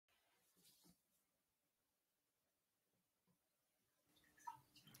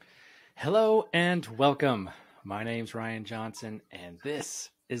Hello and welcome. My name's Ryan Johnson, and this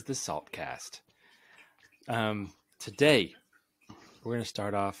is the Saltcast. Today, we're going to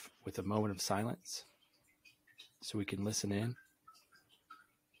start off with a moment of silence so we can listen in.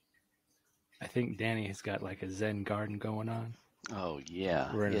 I think Danny has got like a Zen garden going on. Oh,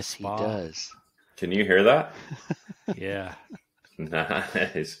 yeah. We're in yes, a spa. he does. Can you hear that? Yeah.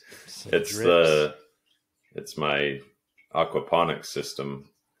 Nice. Some It's drips. it's my aquaponics system.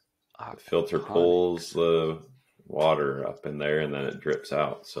 The filter pulls the water up in there and then it drips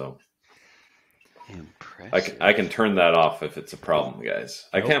out. So Impressive. I can turn that off if it's a problem, guys.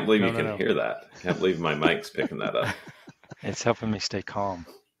 I can't believe you can hear that. I can't believe my mic's picking that up. It's helping me stay calm.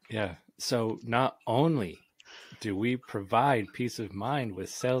 Yeah. So not only do we provide peace of mind with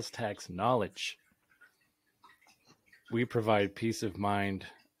sales tax knowledge, we provide peace of mind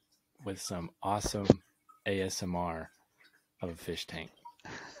with some awesome ASMR of a fish tank.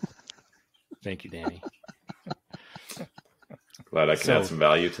 Thank you, Danny. Glad I can add some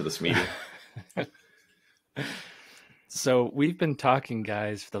value to this meeting. So we've been talking,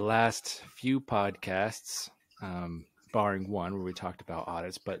 guys, for the last few podcasts, barring one where we talked about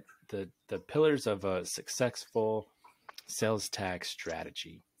audits, but the pillars of a successful sales tax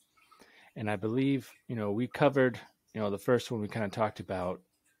strategy. And I believe, we covered, the first one we kind of talked about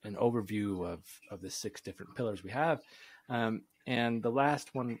an overview of the 6 different pillars we have. And the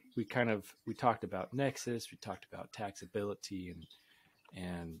last one we talked about nexus, we talked about taxability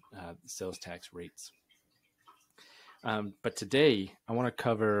and sales tax rates. But today I want to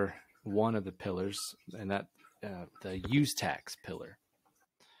cover one of the pillars, and that the use tax pillar.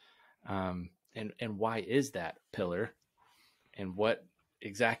 And why is that pillar, and what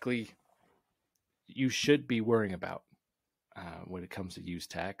exactly you should be worrying about when it comes to use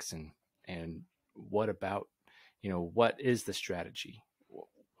tax, and what about, what is the strategy?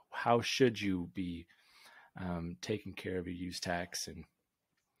 How should you be taking care of your use tax? And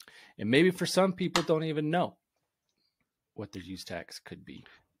maybe for some people don't even know what their use tax could be.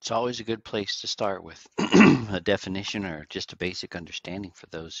 It's always a good place to start with a definition or just a basic understanding for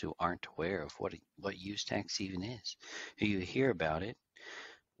those who aren't aware of what use tax even is. You hear about it.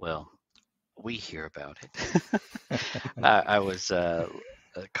 Well, we hear about it. I was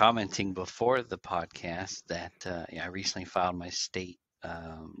commenting before the podcast that I recently filed my state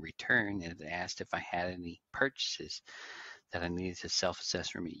return, and it asked if I had any purchases that I needed to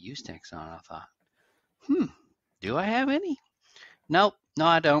self-assess remit use tax on. I thought, do I have any? Nope, no,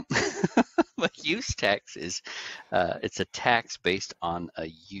 I don't. But use tax is it's a tax based on a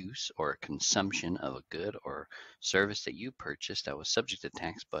use or a consumption of a good or service that you purchased that was subject to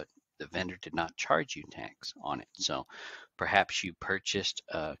tax, but the vendor did not charge you tax on it. So perhaps you purchased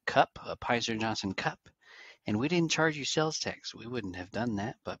a cup, a Pizer Johnson cup, and we didn't charge you sales tax. We wouldn't have done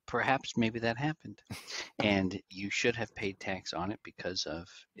that, but perhaps maybe that happened. And you should have paid tax on it because of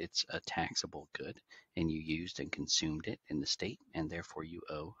it's a taxable good and you used and consumed it in the state, and therefore you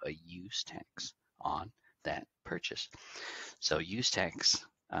owe a use tax on that purchase. So use tax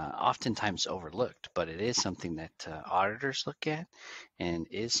oftentimes overlooked, but it is something that auditors look at, and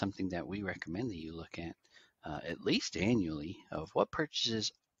is something that we recommend that you look at least annually, of what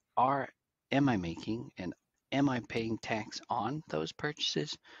purchases am I making, and am I paying tax on those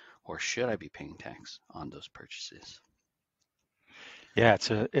purchases, or should I be paying tax on those purchases? Yeah,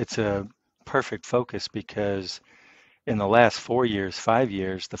 it's a perfect focus, because in the last 4 years, 5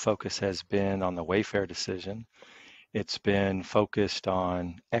 years, the focus has been on the Wayfair decision. It's been focused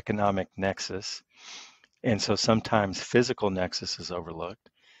on economic nexus. And so sometimes physical nexus is overlooked.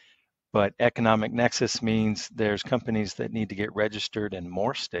 But economic nexus means there's companies that need to get registered in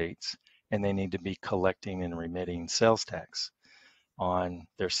more states, and they need to be collecting and remitting sales tax on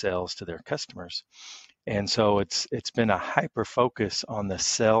their sales to their customers. And so it's been a hyper focus on the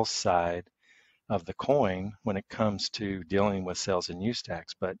sales side of the coin when it comes to dealing with sales and use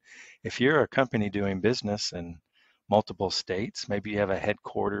tax. But if you're a company doing business in multiple states, maybe you have a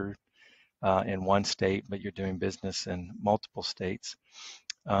headquarter in one state, but you're doing business in multiple states,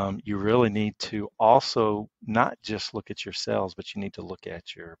 you really need to also not just look at your sales, but you need to look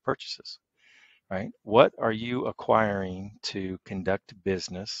at your purchases, right? What are you acquiring to conduct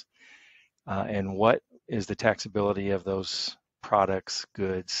business, and what is the taxability of those products,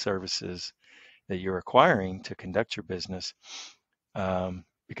 goods, services that you're acquiring to conduct your business?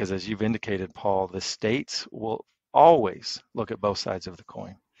 Because as you've indicated, Paul, the states will always look at both sides of the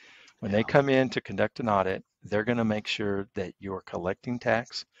coin. When they come in to conduct an audit, they're going to make sure that you're collecting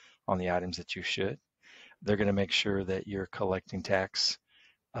tax on the items that you should. They're going to make sure that you're collecting tax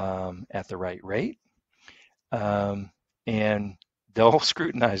at the right rate. And they'll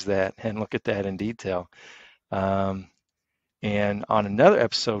scrutinize that and look at that in detail. And on another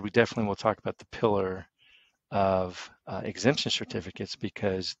episode, we definitely will talk about the pillar of exemption certificates,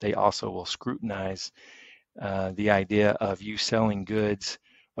 because they also will scrutinize the idea of you selling goods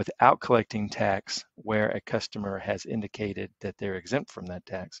without collecting tax where a customer has indicated that they're exempt from that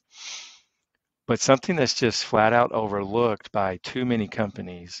tax. But something that's just flat out overlooked by too many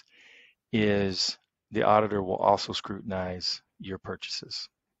companies is the auditor will also scrutinize your purchases.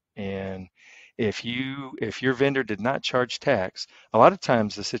 And if your vendor did not charge tax, a lot of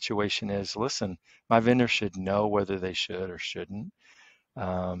times the situation is, listen, my vendor should know whether they should or shouldn't.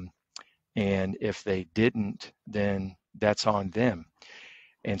 And if they didn't, then that's on them.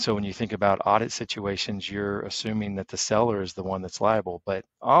 And so when you think about audit situations, you're assuming that the seller is the one that's liable, but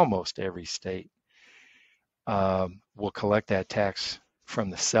almost every state will collect that tax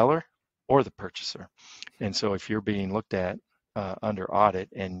from the seller or the purchaser. And so if you're being looked at under audit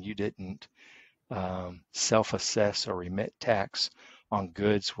and you didn't self-assess or remit tax on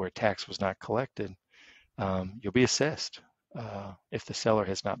goods where tax was not collected, you'll be assessed if the seller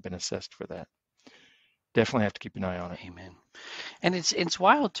has not been assessed for that. Definitely have to keep an eye on it. Amen. And it's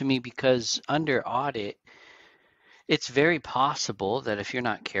wild to me because under audit, it's very possible that if you're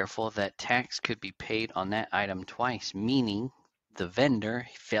not careful, that tax could be paid on that item twice, meaning the vendor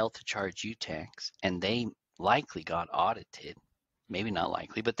failed to charge you tax and they likely got audited. Maybe not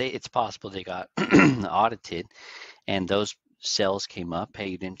likely, but it's possible they got audited and those sales came up. Hey,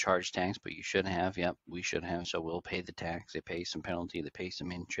 you didn't charge tax, but you should have. Yep, we should have. So we'll pay the tax. They pay some penalty. They pay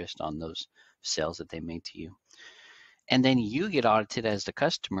some interest on those sales that they made to you. And then you get audited as the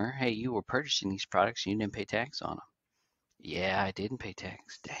customer. Hey, you were purchasing these products and you didn't pay tax on them. Yeah, I didn't pay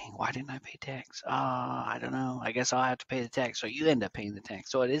tax. Dang, why didn't I pay tax? I don't know. I guess I'll have to pay the tax. So you end up paying the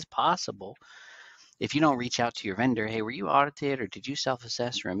tax. So it is possible if you don't reach out to your vendor, hey, were you audited or did you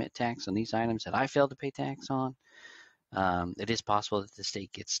self-assess or remit tax on these items that I failed to pay tax on? It is possible that the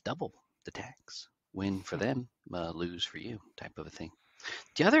state gets double the tax. Win for them, lose for you, type of a thing.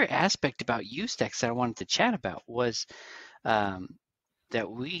 The other aspect about use tax that I wanted to chat about was that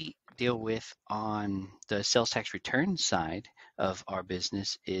we deal with on the sales tax return side of our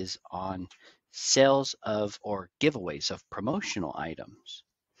business is on sales of or giveaways of promotional items.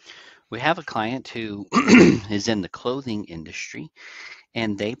 We have a client who is in the clothing industry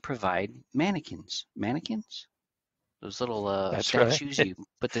and they provide mannequins. Mannequins? Those little statues right. You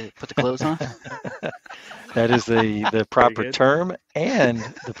put the clothes on? That is the proper term and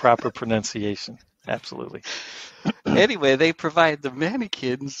the proper pronunciation. Absolutely. Anyway, they provide the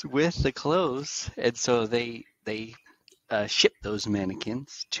mannequins with the clothes, and so they ship those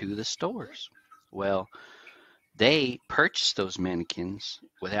mannequins to the stores. Well, they purchase those mannequins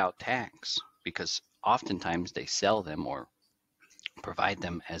without tax because oftentimes they sell them or provide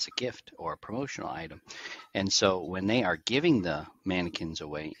them as a gift or a promotional item. And so when they are giving the mannequins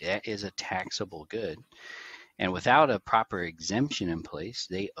away, that is a taxable good. And without a proper exemption in place,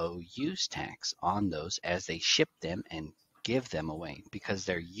 they owe use tax on those as they ship them and give them away because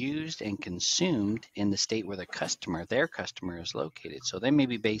they're used and consumed in the state where their customer is located. So they may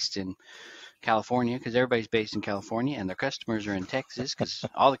be based in California because everybody's based in California and their customers are in Texas because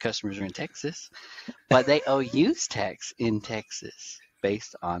all the customers are in Texas, but they owe use tax in Texas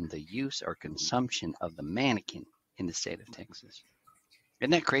based on the use or consumption of the mannequin in the state of Texas. Isn't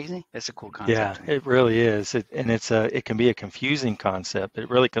that crazy? That's a cool concept. Yeah, it really is. It can be a confusing concept.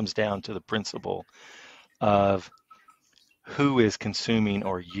 It really comes down to the principle of who is consuming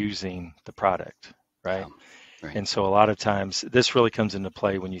or using the product, right? Right. And so a lot of times this really comes into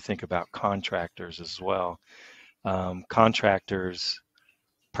play when you think about contractors as well. Contractors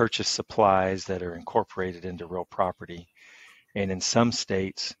purchase supplies that are incorporated into real property. And in some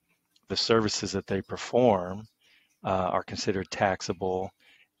states, the services that they perform are considered taxable,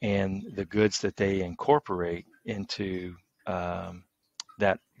 and the goods that they incorporate into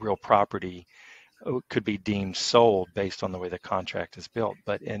that real property could be deemed sold based on the way the contract is built.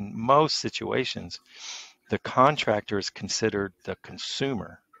 But in most situations, the contractor is considered the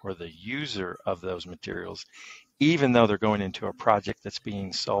consumer or the user of those materials, even though they're going into a project that's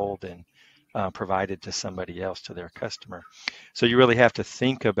being sold and provided to somebody else, to their customer. So you really have to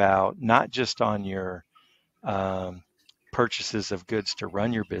think about not just on your purchases of goods to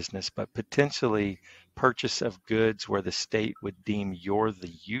run your business, but potentially purchase of goods where the state would deem you're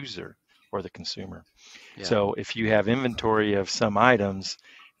the user or the consumer. Yeah. So if you have inventory of some items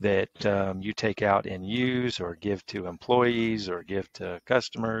that you take out and use or give to employees or give to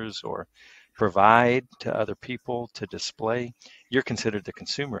customers or provide to other people to display, you're considered the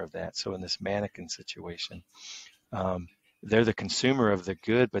consumer of that. So in this mannequin situation, they're the consumer of the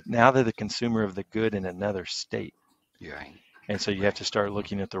good, but now they're the consumer of the good in another state. You're right. And so you have to start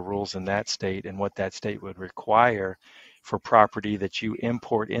looking at the rules in that state and what that state would require for property that you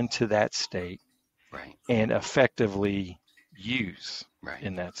import into that state Right. and effectively use Right.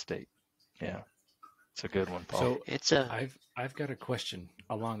 in that state. Yeah, it's a good one, Paul. So It's a I've got a question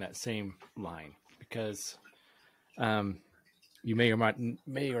along that same line, because you may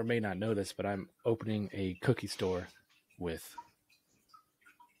or may not know this, but I'm opening a cookie store with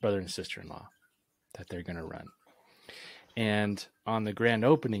brother and sister-in-law that they're going to run. And on the grand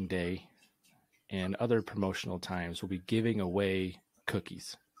opening day and other promotional times, we'll be giving away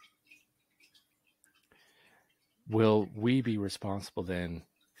cookies. Will we be responsible then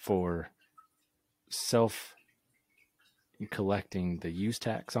for self-collecting the use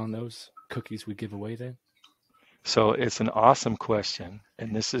tax on those cookies we give away then? So it's an awesome question,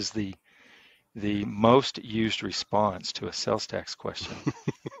 and this is the most used response to a sales tax question.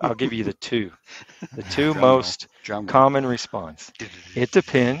 I'll give you the two most common response. It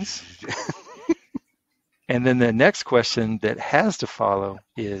depends. And then the next question that has to follow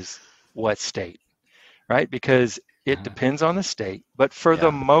is what state, right? Because it depends on the state, but for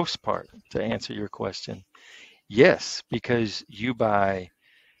the most part, to answer your question, yes, because you buy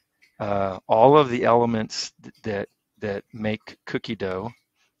all of the elements that make cookie dough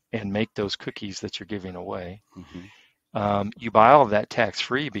and make those cookies that you're giving away. Mm-hmm. You buy all of that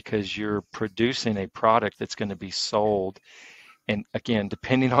tax-free because you're producing a product that's going to be sold. And again,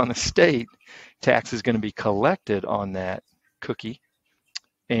 depending on the state, tax is going to be collected on that cookie.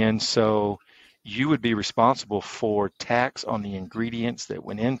 And so you would be responsible for tax on the ingredients that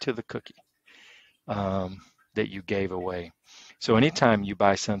went into the cookie that you gave away. So anytime you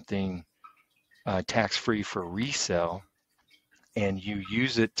buy something tax-free for resale and you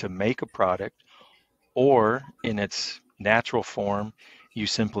use it to make a product, or in its natural form, you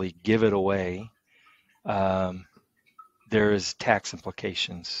simply give it away, there is tax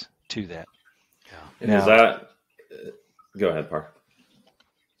implications to that. Yeah. Now, is that, go ahead, Par.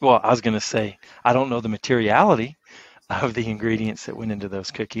 Well, I was going to say, I don't know the materiality of the ingredients that went into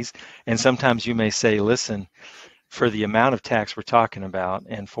those cookies. And sometimes you may say, listen, for the amount of tax we're talking about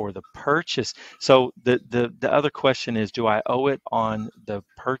and for the purchase. So the other question is, do I owe it on the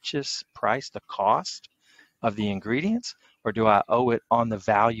purchase price, the cost of the ingredients, or do I owe it on the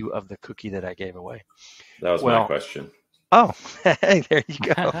value of the cookie that I gave away? That was my question. Oh, hey, there you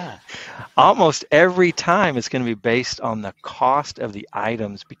go. Almost every time it's going to be based on the cost of the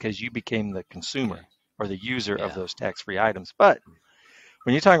items because you became the consumer or the user of those tax-free items. But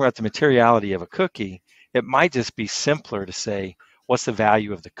when you're talking about the materiality of a cookie, it might just be simpler to say, what's the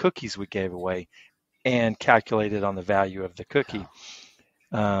value of the cookies we gave away and calculate it on the value of the cookie.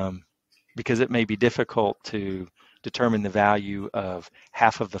 Because it may be difficult to determine the value of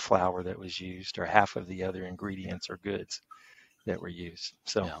half of the flour that was used or half of the other ingredients or goods that were used.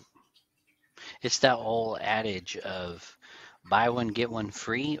 So it's that old adage of buy one get one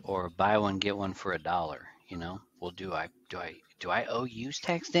free or buy one get one for $1. You know, well, do I owe use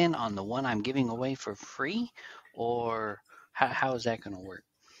tax then on the one I'm giving away for free, or how is that going to work?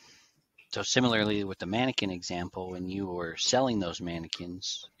 So similarly with the mannequin example, when you were selling those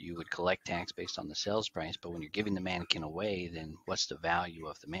mannequins, you would collect tax based on the sales price. But when you're giving the mannequin away, then what's the value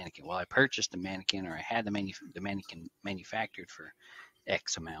of the mannequin? Well, I purchased the mannequin, or I had the mannequin manufactured for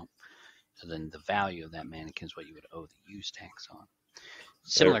X amount. So then the value of that mannequin is what you would owe the use tax on.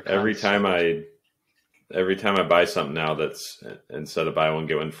 Similar every time I buy something now, that's instead of buy one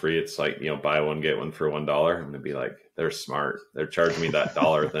get one free, it's like, buy one get one for $1. I'm gonna be like, they're smart. They're charging me that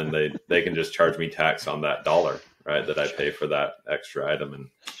 $1, then they can just charge me tax on that $1, right? That I pay for that extra item. And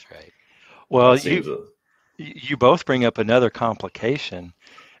that's right. Well, you both bring up another complication,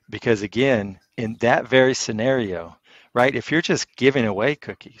 because again, in that very scenario, right? If you're just giving away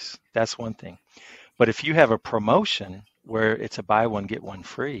cookies, that's one thing. But if you have a promotion where it's a buy one get one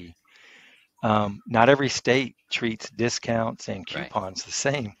free, not every state treats discounts and coupons the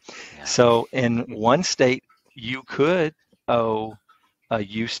same. Yeah. So in one state, you could owe a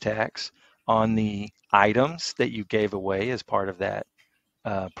use tax on the items that you gave away as part of that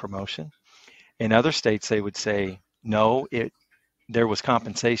promotion. In other states, they would say, no, there was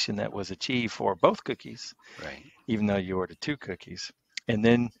compensation that was achieved for both cookies, even though you ordered 2 cookies. And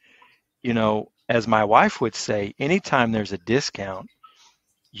then, as my wife would say, anytime there's a discount,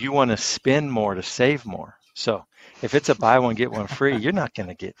 you want to spend more to save more. So if it's a buy one, get one free, you're not going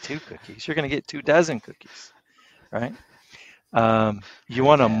to get 2 cookies. You're going to get 2 dozen cookies, right? You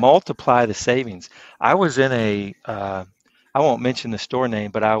want to multiply the savings. I was in I won't mention the store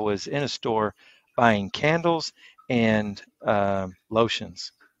name, but I was in a store buying candles and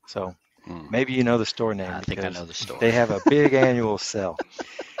lotions. So maybe you know the store name. I think I know the store. They have a big annual sale.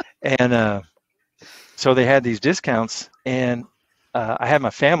 And so they had these discounts, and I had my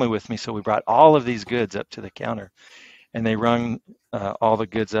family with me, so we brought all of these goods up to the counter, and they rung all the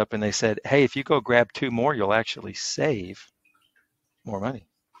goods up, and they said, hey, if you go grab 2 more, you'll actually save more money.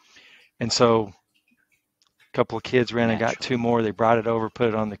 And so a couple of kids ran and got 2 more. They brought it over, put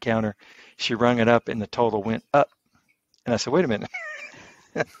it on the counter. She rung it up, and the total went up. And I said, wait a minute.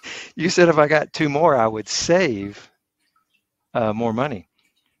 You said if I got 2 more, I would save more money.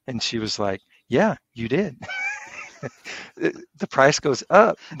 And she was like, yeah, you did. The price goes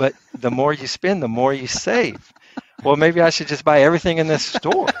up, but the more you spend, the more you save. Well, maybe I should just buy everything in this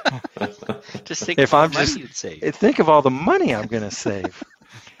store. Just think of all the money you'd save. Think of all the money I'm going to save.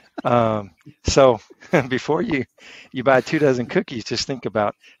 So before you buy 2 dozen cookies, just think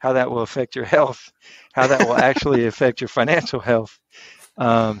about how that will affect your health, how that will actually affect your financial health.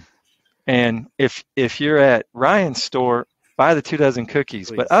 And if you're at Ryan's store, buy the 2 dozen cookies.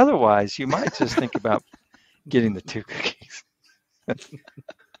 Please. But otherwise, you might just think about getting the 2 cookies.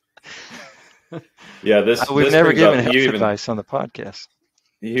 Yeah, we've never given health advice on the podcast.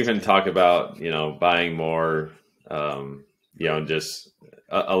 You even talk about buying more. Just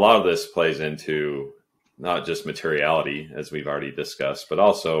a lot of this plays into not just materiality, as we've already discussed, but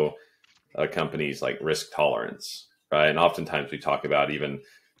also a company's like risk tolerance, right? And oftentimes we talk about even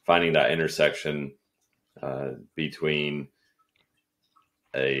finding that intersection between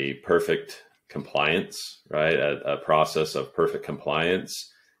a perfect compliance, right? A process of perfect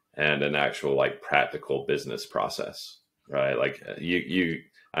compliance and an actual like practical business process, right? Like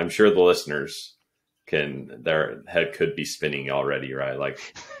I'm sure the listeners their head could be spinning already, right? Like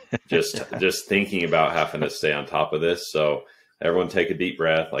just thinking about having to stay on top of this. So everyone take a deep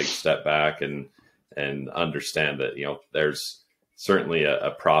breath, like step back and understand that, there's certainly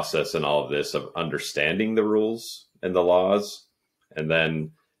a process in all of this of understanding the rules and the laws, and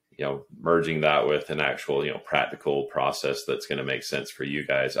then, merging that with an actual, practical process that's going to make sense for you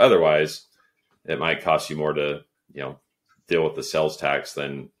guys. Otherwise, it might cost you more to, deal with the sales tax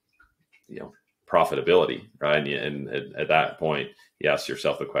than, profitability, right? And at that point, you ask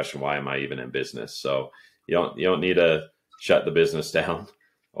yourself the question, why am I even in business? So you don't need to shut the business down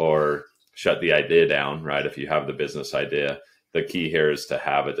or shut the idea down, right? If you have the business idea, the key here is to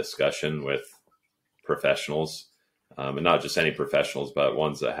have a discussion with professionals, and not just any professionals, but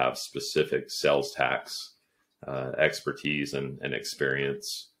ones that have specific sales tax expertise and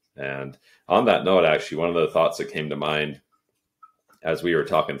experience. And on that note, actually, one of the thoughts that came to mind as we were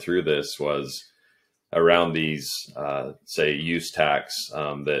talking through this was around these, say, use tax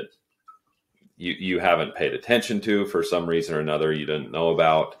that you haven't paid attention to for some reason or another, you didn't know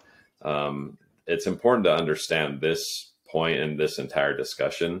about. It's important to understand this point in this entire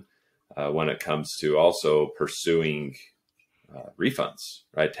discussion when it comes to also pursuing refunds,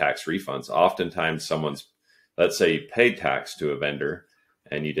 right? Tax refunds. Oftentimes someone's, let's say, paid tax to a vendor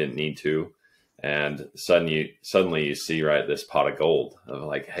and you didn't need to. And suddenly you see, right, this pot of gold of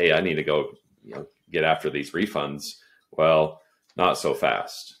like, hey, I need to go, get after these refunds. Well, not so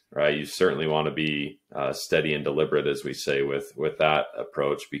fast, right? You certainly want to be steady and deliberate, as we say, with that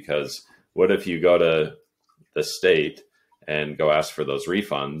approach, because what if you go to the state and go ask for those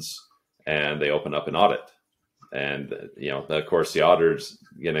refunds and they open up an audit? And, of course, the auditor's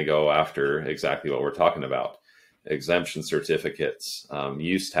going to go after exactly what we're talking about. Exemption certificates,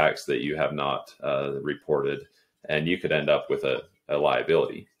 use tax that you have not reported, and you could end up with a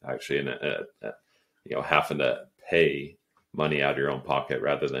liability, actually, and having to pay money out of your own pocket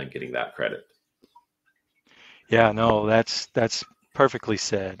rather than getting that credit. Yeah, no, that's perfectly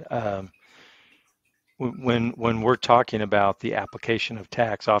said. When we're talking about the application of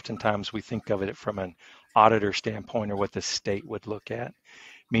tax, oftentimes we think of it from an auditor standpoint or what the state would look at.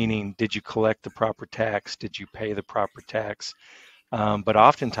 Meaning, did you collect the proper tax? Did you pay the proper tax? But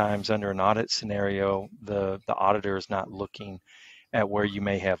oftentimes under an audit scenario, the auditor is not looking at where you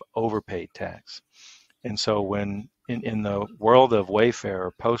may have overpaid tax. And so when in the world of Wayfair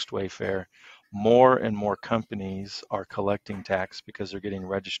or post-Wayfair, more and more companies are collecting tax because they're getting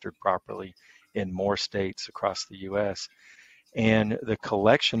registered properly in more states across the U.S. And the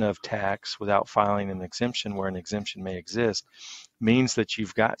collection of tax without filing an exemption where an exemption may exist means that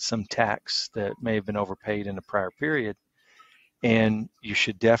you've got some tax that may have been overpaid in a prior period. And you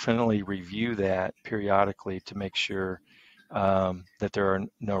should definitely review that periodically to make sure that there are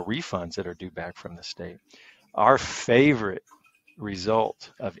no refunds that are due back from the state. Our favorite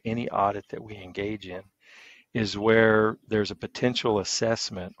result of any audit that we engage in is where there's a potential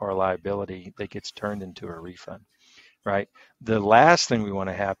assessment or liability that gets turned into a refund. right? The last thing we want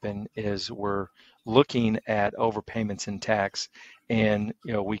to happen is we're looking at overpayments in tax, and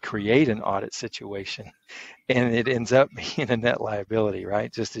we create an audit situation, and it ends up being a net liability,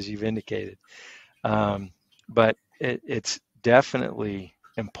 right? Just as you've indicated. But it's definitely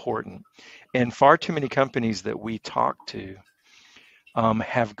important, and far too many companies that we talk to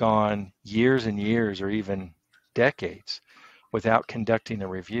have gone years and years or even decades without conducting a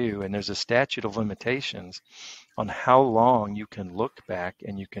review, and there's a statute of limitations on how long you can look back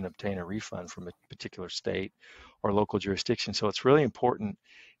and you can obtain a refund from a particular state or local jurisdiction. So it's really important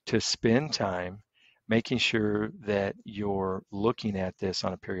to spend time making sure that you're looking at this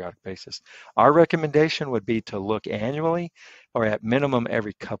on a periodic basis. Our recommendation would be to look annually or at minimum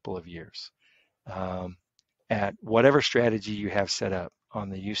every couple of years at whatever strategy you have set up on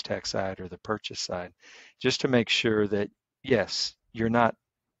the use tax side or the purchase side, just to make sure that, yes, you're not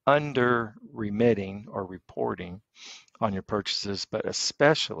under remitting or reporting on your purchases, but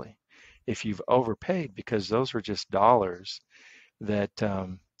especially if you've overpaid, because those are just dollars that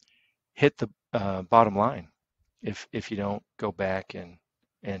hit the bottom line if you don't go back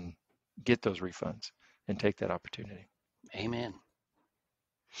and get those refunds and take that opportunity. Amen.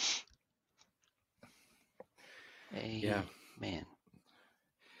 Yeah. Man.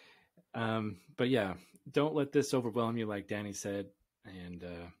 But yeah, don't let this overwhelm you, like Danny said, and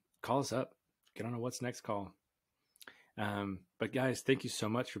call us up. Get on a What's Next call. But guys, thank you so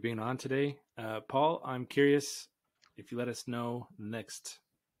much for being on today. Paul, I'm curious if you let us know the next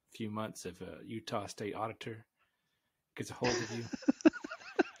few months if a Utah State auditor gets a hold of you.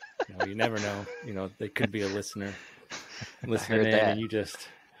 You never know. They could be a listener in, and you just.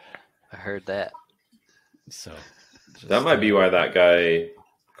 I heard that. So that might be why that guy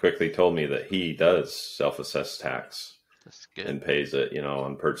quickly told me that he does self-assess tax. That's good. And pays it,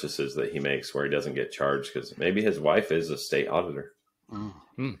 on purchases that he makes where he doesn't get charged, because maybe his wife is a state auditor.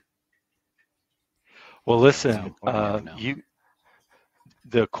 Well, listen,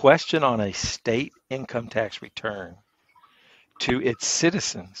 the question on a state income tax return to its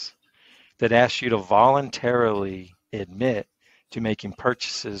citizens that asks you to voluntarily admit to making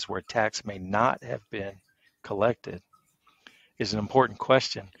purchases where tax may not have been collected is an important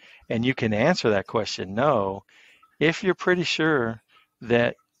question. And you can answer that question no if you're pretty sure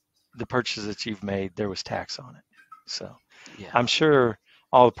that the purchases that you've made, there was tax on it. So yeah. I'm sure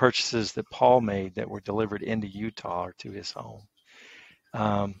all the purchases that Paul made that were delivered into Utah or to his home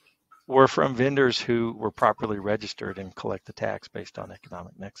were from vendors who were properly registered and collect the tax based on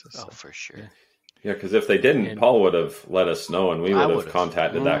economic nexus. Oh, for sure. Yeah, because if they didn't, Paul would have let us know, and we would have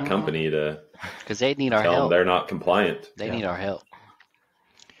contacted that company to, because they need our help. They're not compliant. They need our help.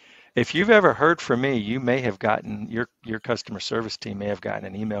 If you've ever heard from me, you may have gotten, your customer service team may have gotten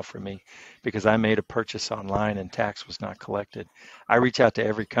an email from me because I made a purchase online and tax was not collected. I reach out to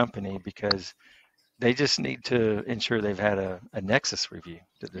every company because they just need to ensure they've had a nexus review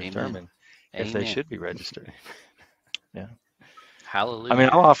to determine if they should be registered. Yeah. Hallelujah. I mean,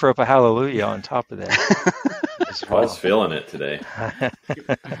 I'll offer up a hallelujah on top of that. Paul's feeling it today. We're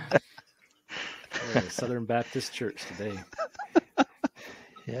at Southern Baptist Church today.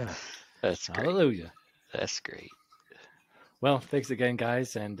 Yeah. That's great. Hallelujah. That's great. Well, thanks again,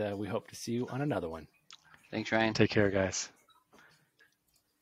 guys, and we hope to see you on another one. Thanks, Ryan. Take care, guys.